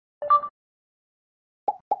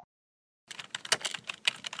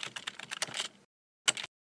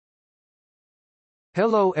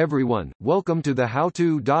Hello everyone, welcome to the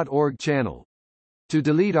howto.org channel. To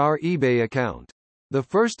delete our eBay account, the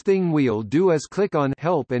first thing we'll do is click on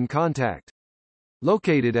Help and Contact,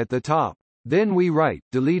 located at the top. Then we write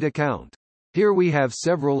Delete Account. Here we have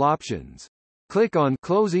several options. Click on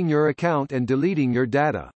Closing your account and deleting your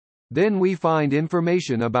data. Then we find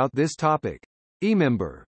information about this topic.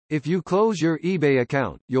 eMember. If you close your eBay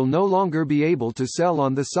account, you'll no longer be able to sell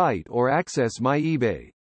on the site or access My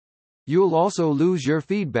eBay. You'll also lose your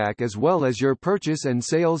feedback as well as your purchase and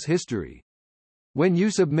sales history. When you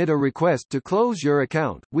submit a request to close your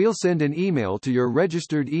account, we'll send an email to your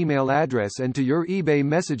registered email address and to your eBay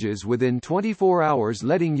messages within 24 hours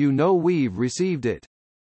letting you know we've received it.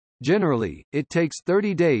 Generally, it takes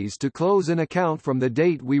 30 days to close an account from the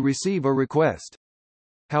date we receive a request.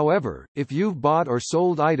 However, if you've bought or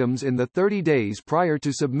sold items in the 30 days prior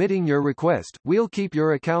to submitting your request, we'll keep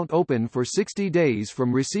your account open for 60 days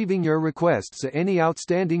from receiving your request so any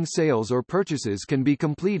outstanding sales or purchases can be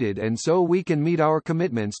completed and so we can meet our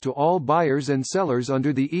commitments to all buyers and sellers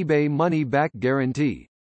under the eBay money-back guarantee.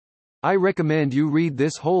 I recommend you read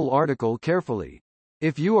this whole article carefully.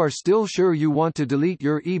 If you are still sure you want to delete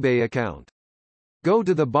your eBay account, go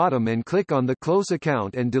to the bottom and click on the Close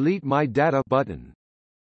Account and Delete My Data button.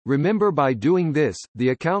 Remember, by doing this, the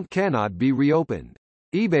account cannot be reopened.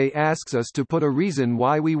 eBay asks us to put a reason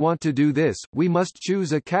why we want to do this. We must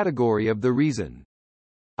choose a category of the reason.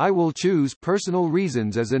 I will choose personal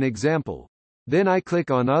reasons as an example. Then I click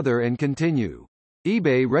on Other and continue.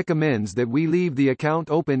 eBay recommends that we leave the account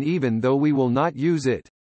open even though we will not use it.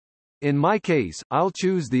 In my case, I'll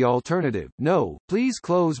choose the alternative, No, please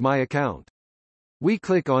close my account. We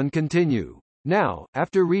click on Continue. Now,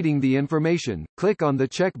 after reading the information, click on the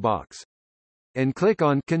checkbox and click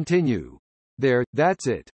on Continue. There, that's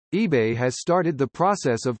it. eBay has started the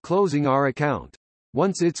process of closing our account.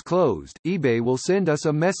 Once it's closed, eBay will send us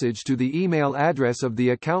a message to the email address of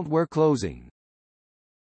the account we're closing.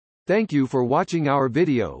 Thank you for watching our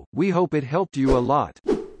video. We hope it helped you a lot.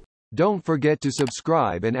 Don't forget to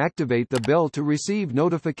subscribe and activate the bell to receive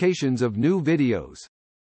notifications of new videos.